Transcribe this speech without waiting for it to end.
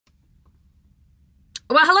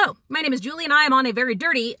Well, hello, my name is Julie and I am on a very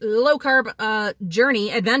dirty low-carb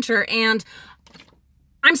adventure, and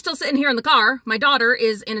I'm still sitting here in the car. My daughter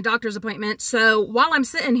is in a doctor's appointment, so while I'm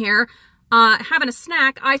sitting here having a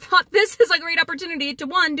snack, I thought this is a great opportunity to,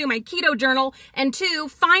 one, do my keto journal, and two,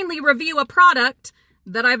 finally review a product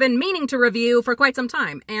that I've been meaning to review for quite some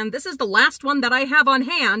time. And this is the last one that I have on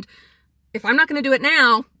hand. If I'm not going to do it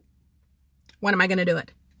now, when am I going to do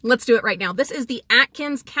it? Let's do it right now. This is the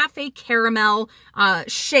Atkins Cafe Caramel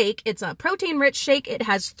shake. It's a protein-rich shake. It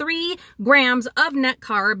has 3 grams of net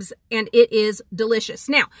carbs, and it is delicious.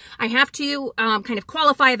 Now, I have to kind of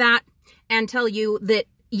qualify that and tell you that,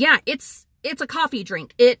 yeah, it's a coffee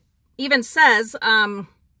drink. It even says,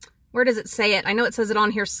 where does it say it? I know it says it on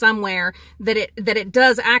here somewhere, that it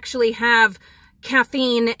does actually have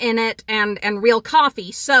caffeine in it and real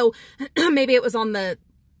coffee. So maybe it was on the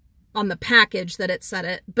package that it said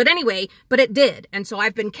it. But anyway, but it did. And so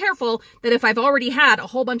I've been careful that if I've already had a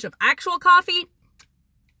whole bunch of actual coffee,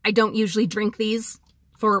 I don't usually drink these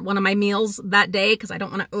for one of my meals that day because I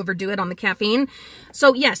don't want to overdo it on the caffeine.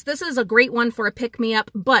 So yes, this is a great one for a pick-me-up.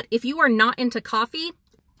 But if you are not into coffee,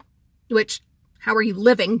 which, how are you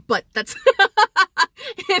living? But that's,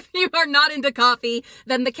 if you are not into coffee,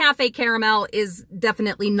 then the Cafe Caramel is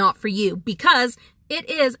definitely not for you because it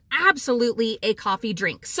is absolutely a coffee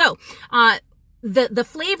drink. So, the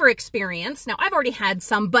flavor experience, now I've already had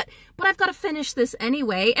some, but I've got to finish this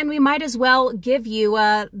anyway, and we might as well give you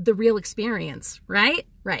the real experience, right?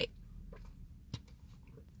 Right.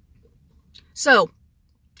 So,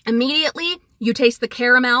 immediately you taste the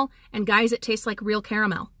caramel, and guys, it tastes like real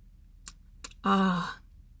caramel.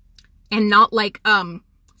 And not like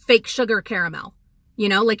fake sugar caramel, you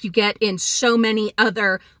know, like you get in so many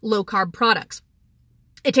other low-carb products.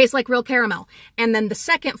 It tastes like real caramel. And then the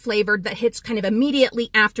second flavor that hits kind of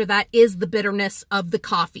immediately after that is the bitterness of the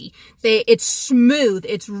coffee. It's smooth,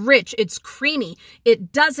 it's rich, it's creamy.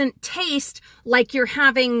 It doesn't taste like you're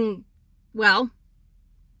having, well,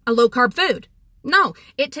 a low-carb food. No,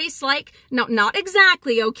 it tastes like, no, not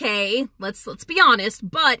exactly, okay, let's be honest,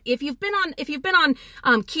 but if you've been on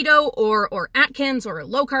keto or Atkins or a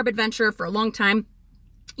low-carb adventure for a long time,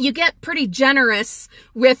 you get pretty generous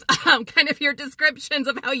with kind of your descriptions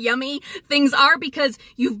of how yummy things are because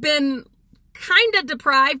you've been kind of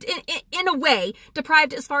deprived, in a way,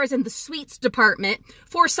 deprived as far as in the sweets department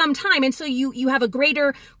for some time. And so you have a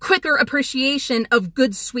greater, quicker appreciation of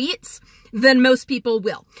good sweets than most people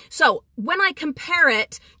will. So when I compare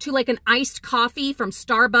it to like an iced coffee from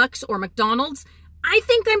Starbucks or McDonald's, I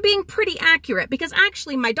think I'm being pretty accurate because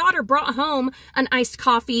actually my daughter brought home an iced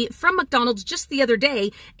coffee from McDonald's just the other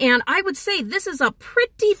day, and I would say this is a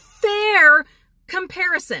pretty fair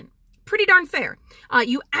comparison. Pretty darn fair.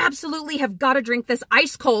 You absolutely have got to drink this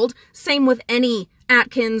ice cold. Same with any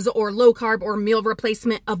Atkins or low carb or meal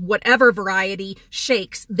replacement of whatever variety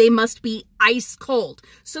shakes. They must be ice cold.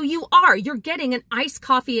 So you're getting an iced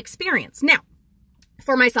coffee experience. Now,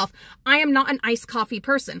 for myself, I am not an iced coffee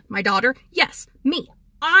person. My daughter, yes, me.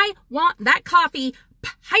 I want that coffee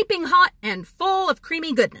piping hot and full of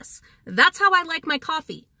creamy goodness. That's how I like my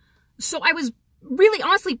coffee. So I was really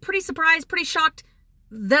honestly pretty surprised, pretty shocked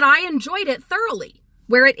that I enjoyed it thoroughly,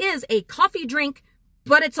 where it is a coffee drink,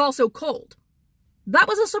 but it's also cold. That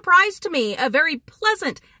was a surprise to me, a very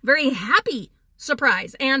pleasant, very happy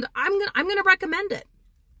surprise, and I'm gonna recommend it.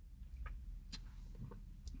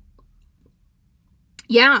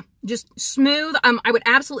 Yeah, just smooth. I would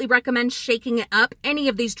absolutely recommend shaking it up. Any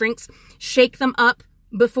of these drinks, shake them up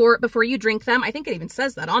before you drink them. I think it even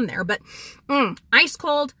says that on there, but ice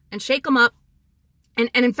cold and shake them up. And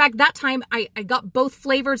in fact, that time I got both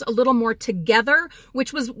flavors a little more together,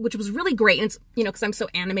 which was really great. And it's, you know, because I'm so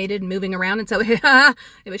animated and moving around, and so it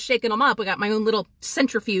was shaking them up. I got my own little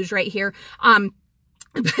centrifuge right here.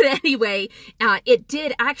 But anyway, it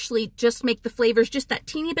did actually just make the flavors just that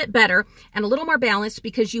teeny bit better and a little more balanced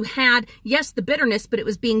because you had, yes, the bitterness, but it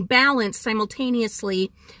was being balanced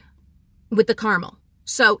simultaneously with the caramel.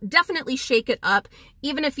 So definitely shake it up.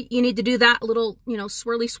 Even if you need to do that, a little, you know,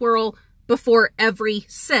 swirly swirl before every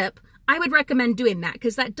sip, I would recommend doing that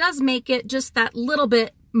because that does make it just that little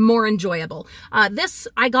bit more enjoyable. This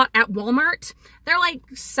I got at Walmart. They're like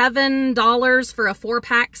 $7 for a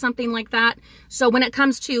 4-pack, something like that. So when it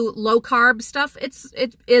comes to low carb stuff,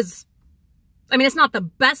 it is, I mean, it's not the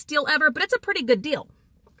best deal ever, but it's a pretty good deal.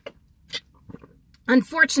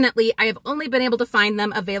 Unfortunately, I have only been able to find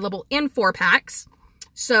them available in 4-packs.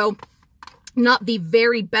 So not the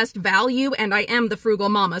very best value, and I am the frugal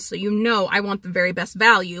mama, so you know I want the very best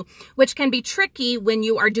value, which can be tricky when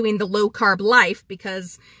you are doing the low carb life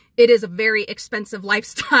because it is a very expensive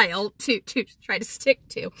lifestyle to try to stick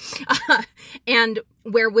to. And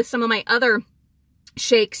where with some of my other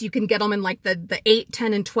shakes, you can get them in like the 8,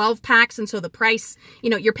 10, and 12 packs. And so the price, you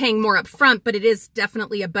know, you're paying more up front, but it is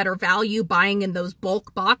definitely a better value buying in those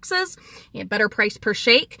bulk boxes. Better price per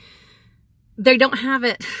shake. They don't have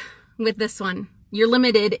it with this one. You're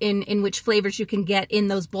limited in which flavors you can get in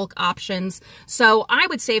those bulk options. So I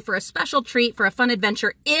would say for a special treat, for a fun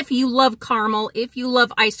adventure, if you love caramel, if you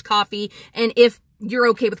love iced coffee, and if you're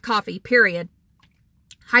okay with coffee, period,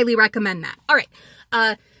 highly recommend that. All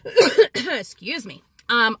right. Excuse me.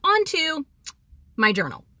 On to my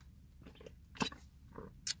journal.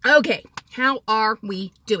 Okay. How are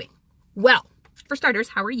we doing? Well, for starters,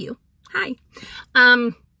 how are you? Hi.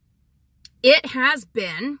 It has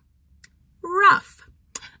been rough.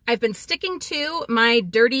 I've been sticking to my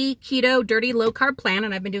dirty keto, dirty low carb plan,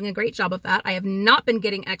 and I've been doing a great job of that. I have not been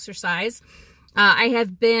getting exercise. I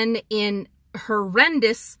have been in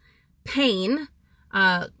horrendous pain,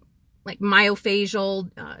 like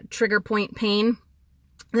myofascial trigger point pain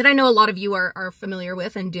that I know a lot of you are familiar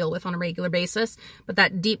with and deal with on a regular basis, but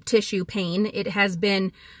that deep tissue pain, it has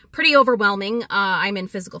been pretty overwhelming. I'm in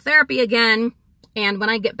physical therapy again, and when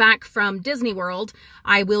I get back from Disney World,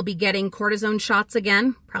 I will be getting cortisone shots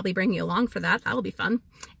again, probably bring you along for that. That'll be fun.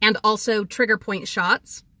 And also trigger point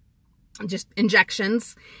shots, just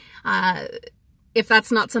injections. If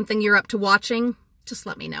that's not something you're up to watching, just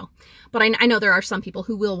let me know. But I know there are some people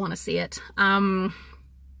who will want to see it.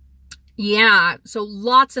 Yeah, so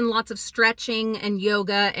lots and lots of stretching and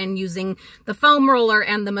yoga and using the foam roller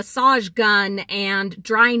and the massage gun and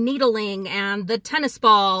dry needling and the tennis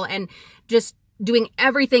ball and just doing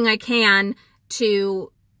everything I can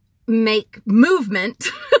to make movement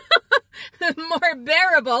more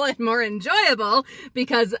bearable and more enjoyable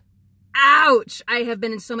because, ouch, I have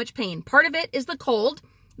been in so much pain. Part of it is the cold.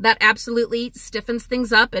 That absolutely stiffens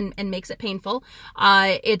things up and makes it painful.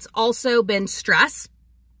 It's also been stress.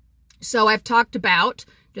 So I've talked about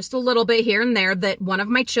just a little bit here and there that one of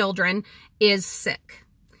my children is sick.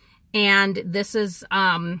 And this is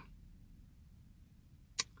a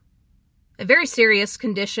very serious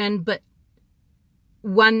condition, but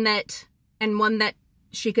one that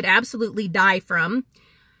she could absolutely die from.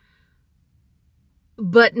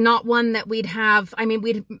 But not one that we'd have, I mean,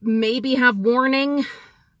 we'd maybe have warning.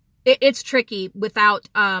 It's tricky without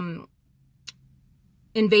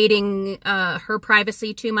invading her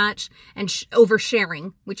privacy too much and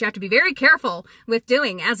oversharing, which you have to be very careful with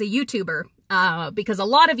doing as a YouTuber, because a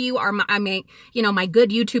lot of you are my good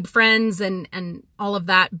YouTube friends and all of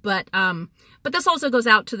that. But this also goes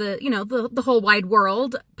out to the whole wide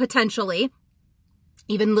world potentially.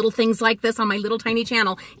 Even little things like this on my little tiny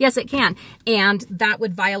channel. Yes, it can. And that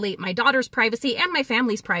would violate my daughter's privacy and my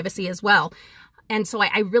family's privacy as well. And so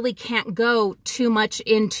I really can't go too much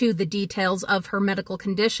into the details of her medical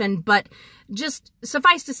condition, but just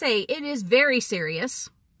suffice to say, it is very serious,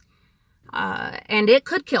 and it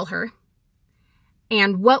could kill her.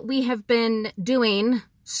 And what we have been doing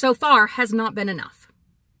so far has not been enough.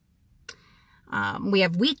 We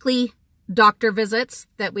have weekly doctor visits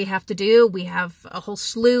that we have to do. We have a whole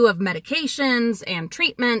slew of medications and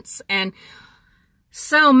treatments and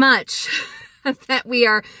so much that we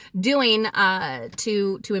are doing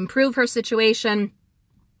to improve her situation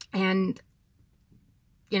and,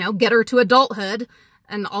 get her to adulthood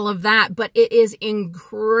and all of that. But it is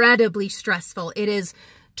incredibly stressful. It is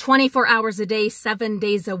 24 hours a day, 7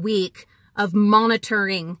 days a week of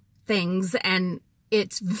monitoring things, and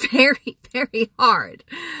it's very, very hard.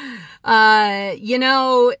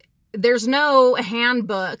 There's no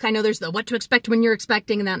handbook. I know there's the what to expect when you're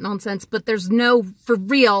expecting and that nonsense, but there's no for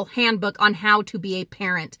real handbook on how to be a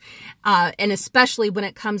parent. And especially when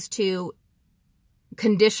it comes to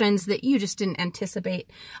conditions that you just didn't anticipate,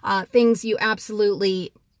 things you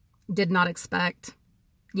absolutely did not expect,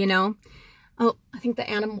 Oh, I think the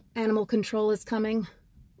animal control is coming.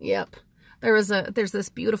 Yep. There's this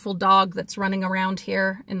beautiful dog that's running around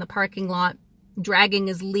here in the parking lot, dragging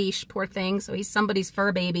his leash, poor thing. So he's somebody's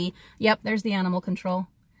fur baby. Yep, there's the animal control.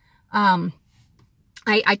 I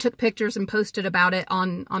took pictures and posted about it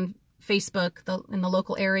on Facebook in the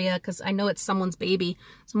local area because I know it's someone's baby,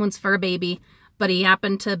 someone's fur baby. But he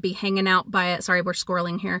happened to be hanging out by, sorry, we're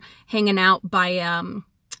squirreling here, hanging out by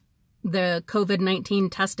the COVID-19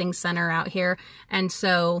 testing center out here. And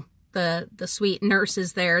so the sweet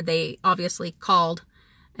nurses there, they obviously called,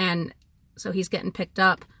 and so he's getting picked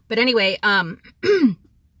up. But anyway,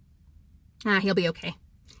 he'll be okay.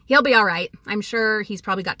 He'll be all right. I'm sure he's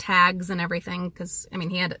probably got tags and everything because, I mean,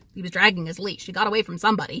 he was dragging his leash. He got away from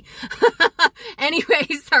somebody. Anyway,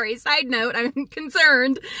 sorry, side note, I'm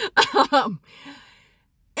concerned.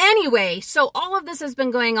 Anyway, so all of this has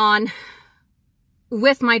been going on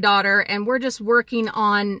with my daughter, and we're just working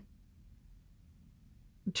on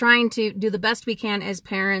trying to do the best we can as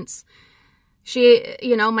parents. She,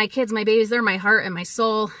 you know, my kids, my babies, they're my heart and my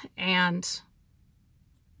soul, and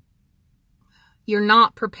you're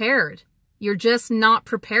not prepared. You're just not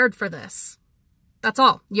prepared for this. That's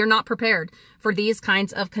all. You're not prepared for these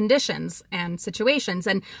kinds of conditions and situations.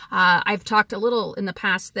 And I've talked a little in the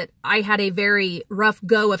past that I had a very rough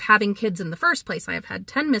go of having kids in the first place. I have had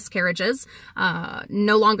 10 miscarriages,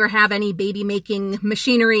 no longer have any baby making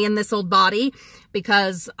machinery in this old body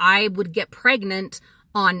because I would get pregnant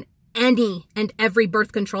on any and every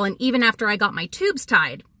birth control. And even after I got my tubes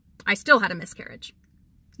tied, I still had a miscarriage.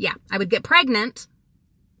 Yeah, I would get pregnant,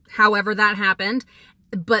 however that happened,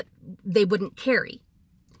 but they wouldn't carry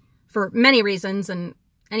for many reasons. And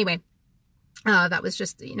anyway, that was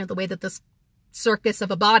just, you know, the way that this circus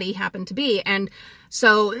of a body happened to be. And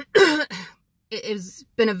so it's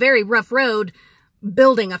been a very rough road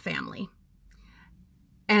building a family.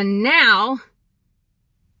 And now,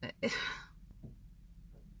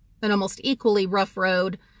 an almost equally rough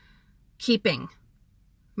road keeping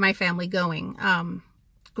my family going.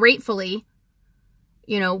 Gratefully,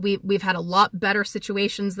 you know, we've had a lot better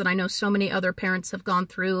situations than I know so many other parents have gone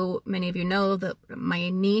through. Many of you know that my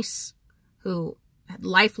niece, who had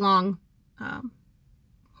lifelong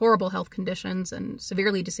horrible health conditions and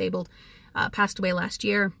severely disabled, passed away last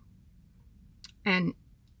year. And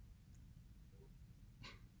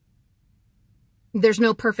there's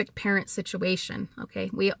no perfect parent situation, okay?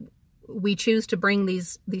 We choose to bring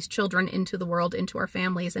these children into the world, into our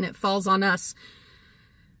families, and it falls on us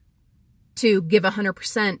to give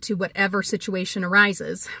 100% to whatever situation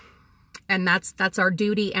arises. And that's our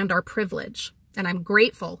duty and our privilege. And I'm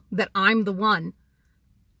grateful that I'm the one,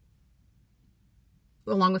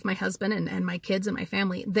 along with my husband and my kids and my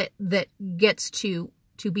family, that gets to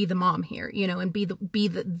be the mom here, you know, and be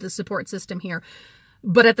the support system here.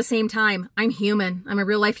 But at the same time, I'm human. I'm a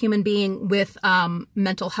real life human being with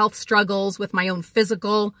mental health struggles, with my own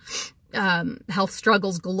physical health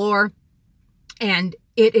struggles galore. And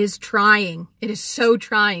it is trying. It is so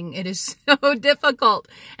trying. It is so difficult.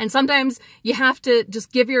 And sometimes you have to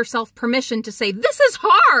just give yourself permission to say, this is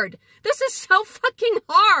hard. This is so fucking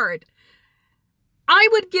hard. I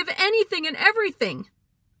would give anything and everything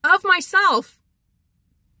of myself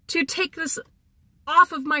to take this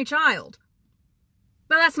off of my child.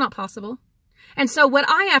 But that's not possible. And so what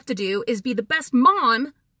I have to do is be the best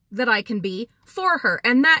mom that I can be for her.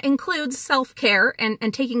 And that includes self-care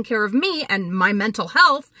and taking care of me and my mental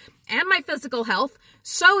health and my physical health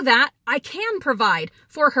so that I can provide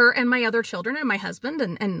for her and my other children and my husband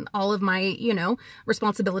and all of my, you know,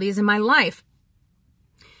 responsibilities in my life.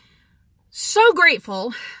 So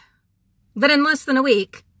grateful that in less than a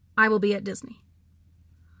week, I will be at Disney.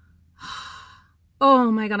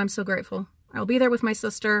 Oh my God, I'm so grateful. I'll be there with my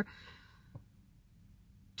sister.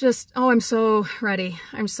 Just, oh, I'm so ready.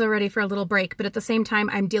 I'm so ready for a little break. But at the same time,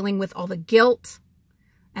 I'm dealing with all the guilt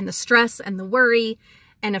and the stress and the worry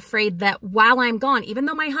and afraid that while I'm gone, even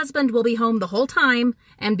though my husband will be home the whole time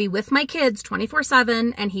and be with my kids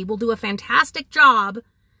 24/7 and he will do a fantastic job,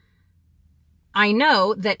 I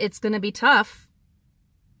know that it's going to be tough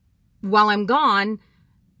while I'm gone.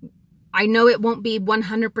 I know it won't be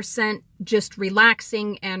 100% just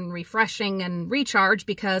relaxing and refreshing and recharge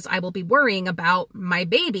because I will be worrying about my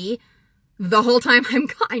baby the whole time I'm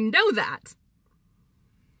gone. I know that.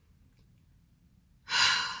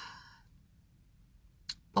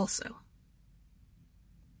 Also,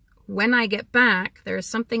 when I get back, there's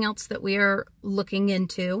something else that we are looking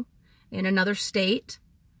into in another state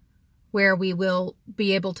where we will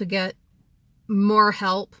be able to get more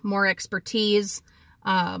help, more expertise,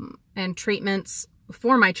 and treatments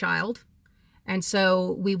for my child. And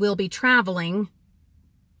so we will be traveling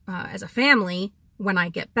as a family when I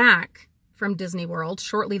get back from Disney World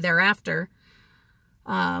shortly thereafter.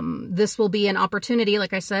 This will be an opportunity,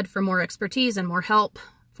 like I said, for more expertise and more help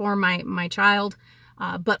for my child,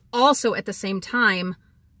 but also at the same time,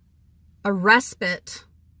 a respite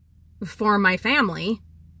for my family,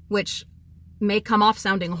 which may come off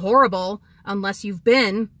sounding horrible unless you've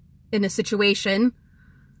been in a situation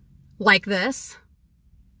like this.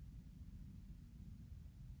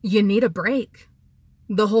 You need a break.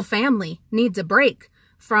 The whole family needs a break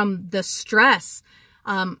from the stress.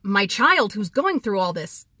 My child who's going through all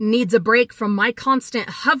this needs a break from my constant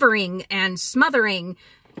hovering and smothering,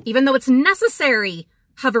 even though it's necessary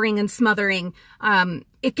hovering and smothering.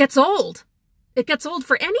 It gets old. It gets old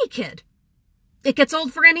for any kid. It gets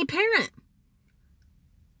old for any parent.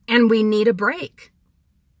 And we need a break.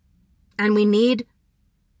 And we need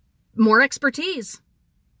more expertise,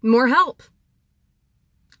 more help.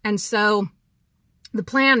 And so the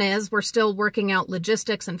plan is we're still working out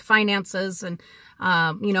logistics and finances. And,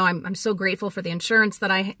 I'm so grateful for the insurance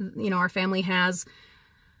that our family has.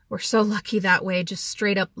 We're so lucky that way, just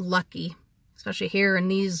straight up lucky, especially here in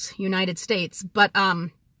these United States. But,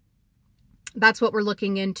 that's what we're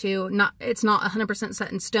looking into. It's not 100%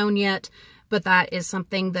 set in stone yet, but that is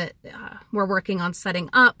something that we're working on setting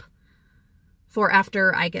up for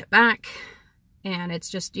after I get back. And it's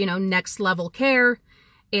just, next level care.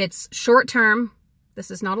 It's short term.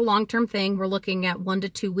 This is not a long-term thing. We're looking at 1 to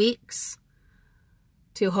 2 weeks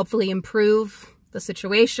to hopefully improve the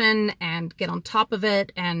situation and get on top of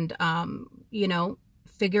it and,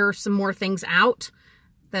 figure some more things out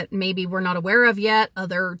that maybe we're not aware of yet,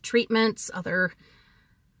 other treatments, other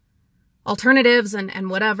alternatives and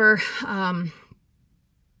whatever.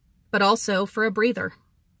 But also for a breather.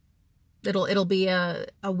 It'll be a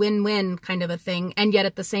win-win kind of a thing. And yet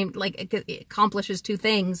at the same, it accomplishes two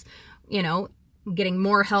things, getting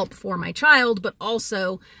more help for my child, but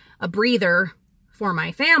also a breather for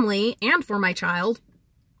my family and for my child.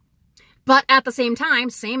 But at the same time,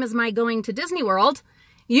 same as my going to Disney World,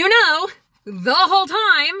 the whole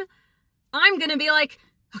time, I'm going to be like,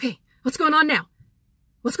 okay, what's going on now?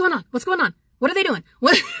 What's going on? What's going on? What are they doing?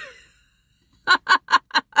 What?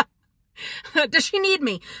 Does she need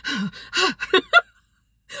me?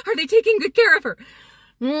 Are they taking good care of her?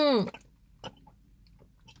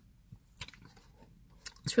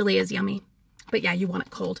 This really is yummy. But yeah, you want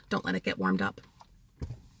it cold. Don't let it get warmed up.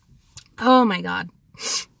 Oh my God.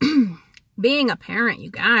 Being a parent, you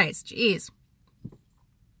guys, geez.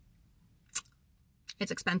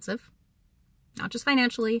 It's expensive, not just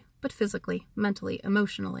financially, but physically, mentally,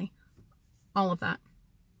 emotionally, all of that.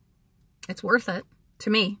 It's worth it to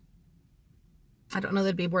me. I don't know that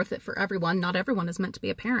it'd be worth it for everyone. Not everyone is meant to be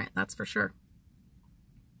a parent, that's for sure.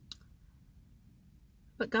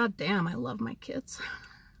 But goddamn, I love my kids.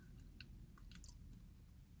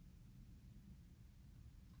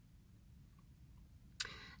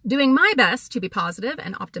 Doing my best to be positive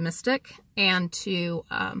and optimistic and to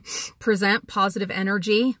present positive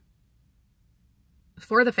energy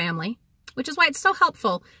for the family, which is why it's so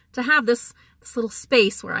helpful to have this little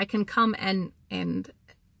space where I can come and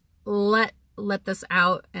let this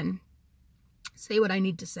out and say what I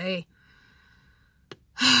need to say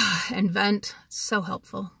and vent. It's so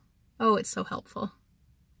helpful. Oh, it's so helpful.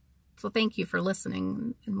 So thank you for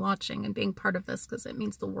listening and watching and being part of this, because it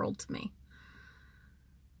means the world to me.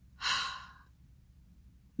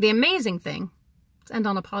 The amazing thing, to end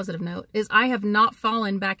on a positive note, is I have not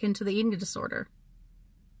fallen back into the eating disorder,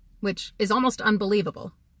 which is almost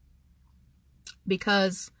unbelievable,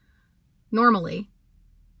 because normally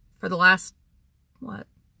for the last,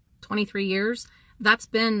 23 years, that's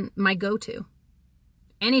been my go-to.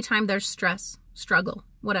 Anytime there's stress, struggle,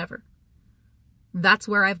 whatever, that's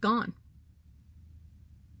where I've gone.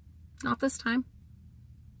 Not this time.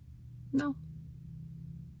 No.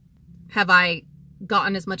 Have I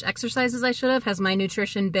gotten as much exercise as I should have? Has my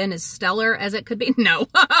nutrition been as stellar as it could be? No.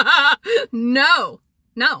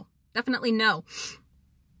 No, definitely no.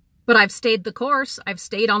 But I've stayed the course. I've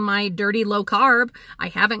stayed on my dirty low carb. I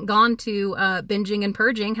haven't gone to binging and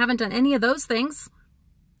purging. Haven't done any of those things.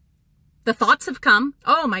 The thoughts have come.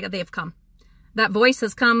 Oh my God, they have come. That voice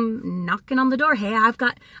has come knocking on the door. Hey, I've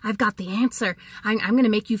got the answer. I'm going to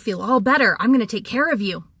make you feel all better. I'm going to take care of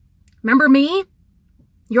you. Remember me?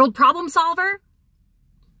 Your old problem solver?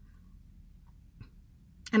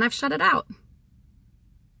 And I've shut it out.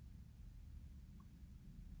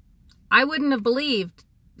 I wouldn't have believed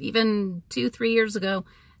even 2-3 years ago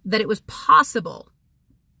that it was possible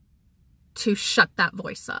to shut that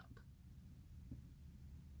voice up.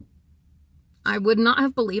 I would not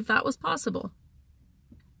have believed that was possible.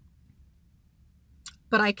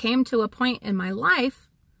 But I came to a point in my life,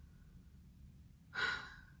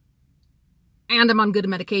 and I'm on good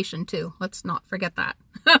medication too, let's not forget that,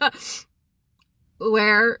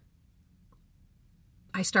 where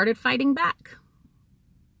I started fighting back.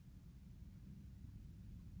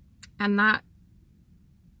 And that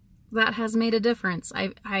has made a difference.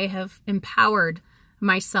 I have empowered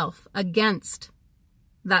myself against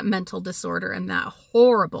that mental disorder and that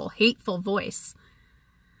horrible, hateful voice.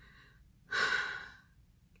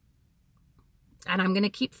 And I'm going to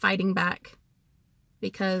keep fighting back,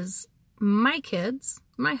 because my kids,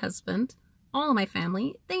 my husband, all of my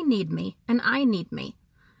family, they need me and I need me.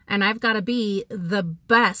 And I've got to be the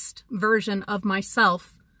best version of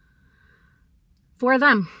myself for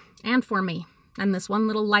them and for me and this one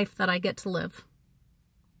little life that I get to live.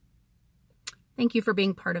 Thank you for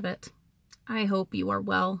being part of it. I hope you are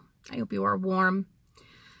well. I hope you are warm.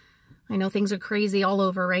 I know things are crazy all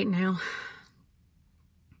over right now.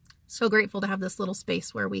 So grateful to have this little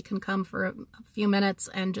space where we can come for a few minutes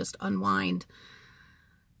and just unwind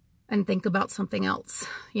and think about something else,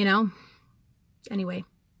 you know? Anyway,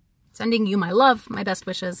 sending you my love, my best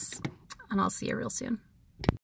wishes, and I'll see you real soon.